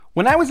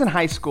When I was in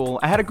high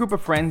school, I had a group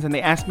of friends and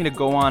they asked me to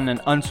go on an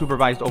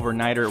unsupervised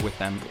overnighter with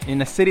them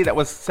in a city that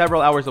was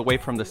several hours away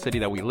from the city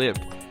that we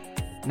lived.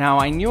 Now,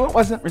 I knew it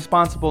wasn't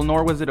responsible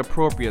nor was it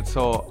appropriate,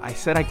 so I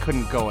said I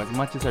couldn't go as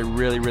much as I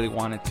really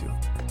wanted to.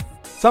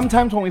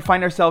 Sometimes when we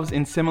find ourselves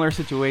in similar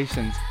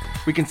situations,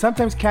 we can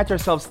sometimes catch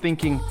ourselves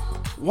thinking,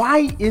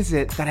 why is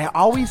it that I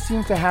always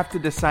seem to have to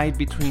decide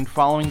between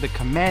following the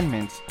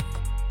commandments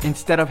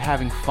instead of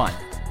having fun?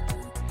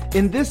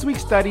 In this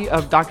week's study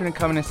of Doctrine and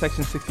Covenants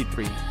section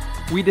 63,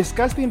 we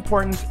discuss the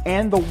importance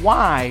and the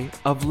why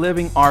of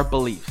living our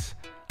beliefs.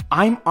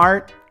 I'm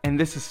Art, and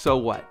this is So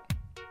What?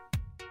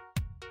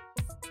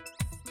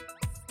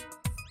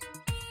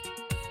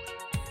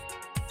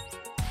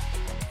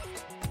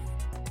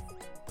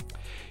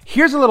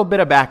 Here's a little bit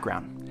of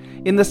background.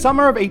 In the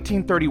summer of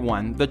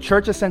 1831, the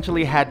church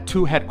essentially had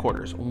two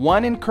headquarters,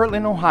 one in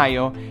Kirtland,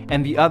 Ohio,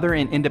 and the other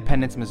in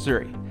Independence,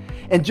 Missouri.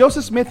 And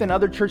Joseph Smith and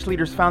other church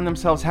leaders found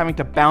themselves having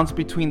to bounce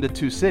between the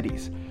two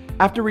cities.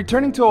 After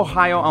returning to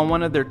Ohio on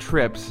one of their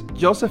trips,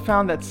 Joseph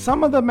found that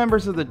some of the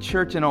members of the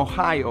church in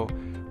Ohio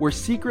were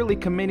secretly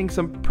committing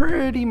some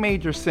pretty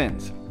major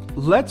sins.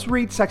 Let's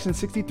read section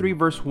 63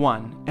 verse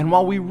 1, and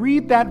while we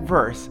read that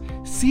verse,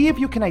 see if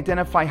you can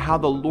identify how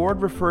the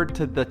Lord referred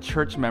to the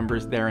church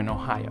members there in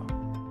Ohio.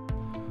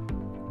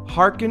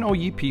 Hearken, O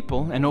ye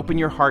people, and open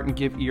your heart and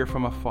give ear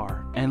from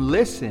afar, and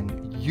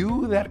listen,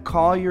 you that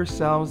call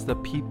yourselves the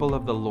people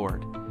of the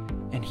Lord,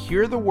 and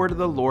hear the word of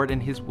the Lord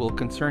and his will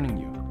concerning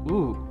you.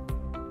 Ooh,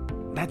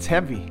 that's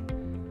heavy.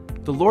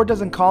 The Lord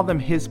doesn't call them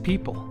his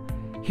people.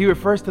 He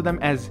refers to them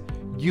as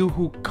you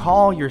who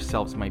call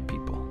yourselves my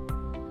people.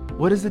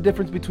 What is the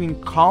difference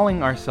between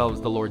calling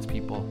ourselves the Lord's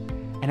people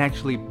and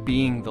actually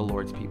being the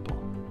Lord's people?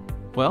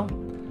 Well,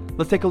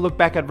 let's take a look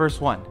back at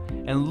verse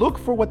 1 and look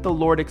for what the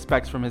Lord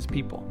expects from his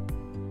people.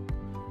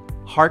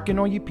 Hearken,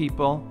 O ye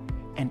people,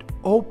 and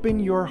open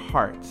your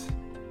hearts,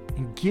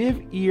 and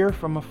give ear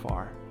from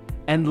afar,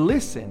 and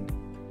listen,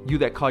 you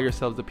that call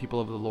yourselves the people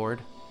of the Lord,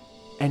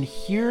 and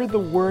hear the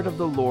word of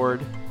the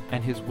Lord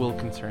and his will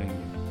concerning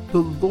you.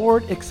 The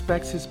Lord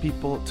expects his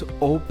people to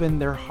open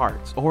their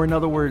hearts, or in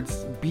other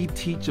words, be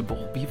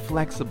teachable, be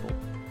flexible.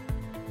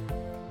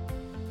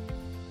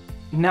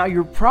 Now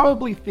you're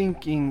probably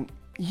thinking,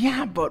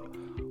 yeah, but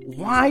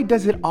why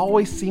does it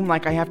always seem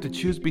like I have to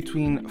choose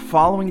between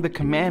following the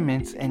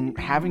commandments and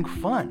having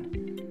fun?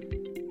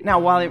 Now,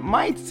 while it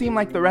might seem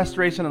like the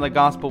restoration of the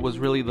gospel was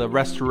really the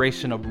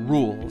restoration of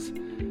rules,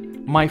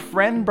 my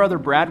friend Brother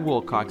Brad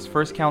Wilcox,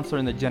 first counselor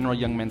in the General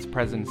Young Men's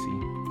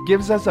Presidency,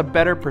 gives us a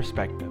better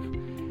perspective.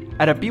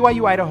 At a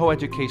BYU Idaho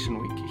Education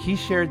Week, he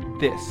shared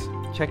this.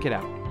 Check it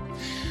out.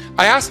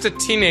 I asked a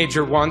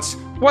teenager once,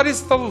 what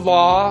is the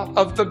law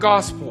of the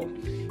gospel?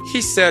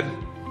 He said,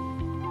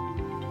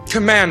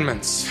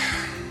 commandments,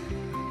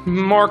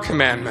 more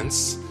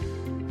commandments,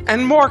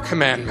 and more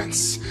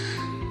commandments.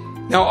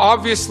 Now,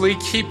 obviously,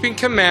 keeping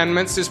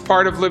commandments is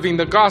part of living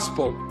the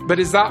gospel, but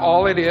is that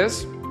all it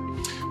is?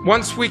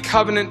 Once we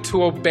covenant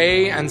to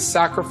obey and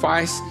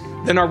sacrifice,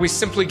 then are we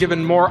simply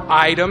given more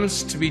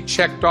items to be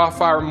checked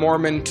off our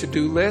Mormon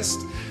to-do list?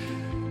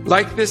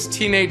 Like this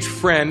teenage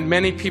friend,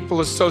 many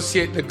people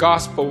associate the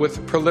gospel with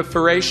the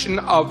proliferation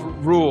of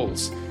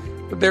rules.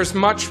 But there's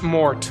much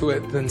more to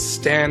it than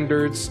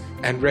standards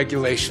and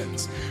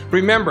regulations.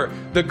 Remember,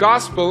 the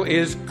gospel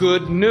is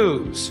good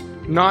news,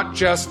 not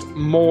just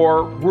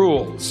more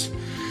rules.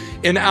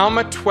 In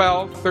Alma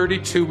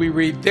 12:32, we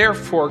read,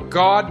 therefore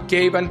God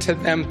gave unto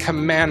them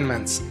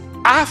commandments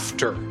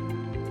after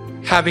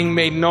having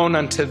made known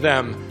unto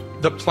them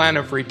the plan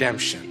of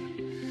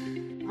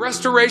redemption.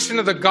 Restoration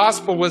of the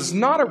gospel was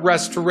not a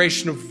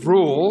restoration of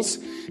rules.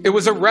 It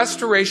was a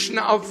restoration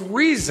of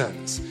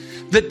reasons.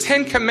 The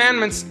 10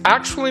 Commandments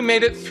actually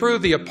made it through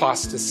the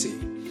apostasy.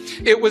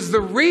 It was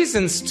the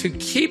reasons to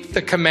keep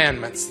the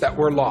commandments that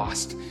were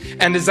lost.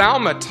 And as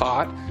Alma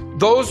taught,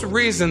 those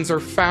reasons are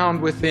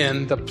found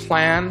within the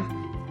plan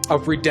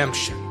of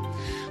redemption.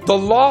 The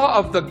law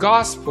of the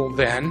gospel,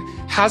 then,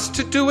 has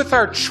to do with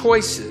our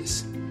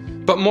choices.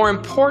 But more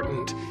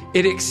important,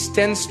 it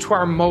extends to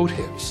our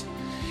motives.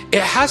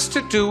 It has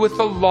to do with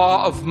the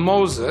law of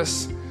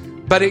Moses,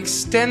 but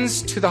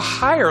extends to the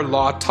higher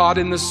law taught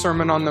in the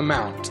Sermon on the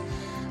Mount.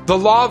 The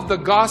law of the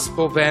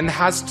gospel, then,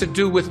 has to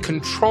do with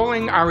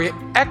controlling our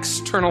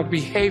external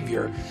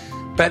behavior,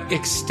 but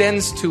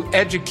extends to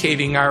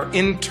educating our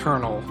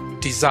internal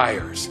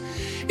desires.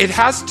 It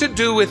has to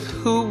do with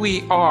who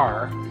we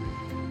are,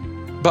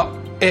 but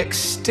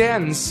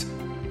extends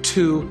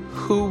to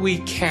who we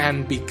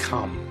can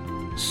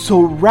become.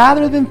 So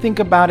rather than think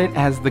about it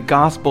as the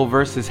gospel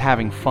versus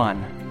having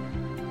fun,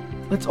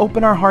 let's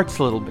open our hearts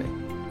a little bit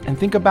and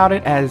think about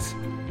it as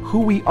who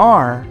we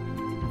are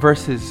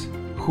versus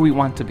who we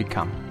want to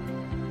become.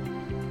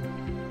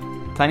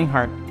 Signing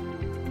Heart.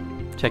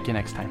 Check you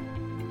next time.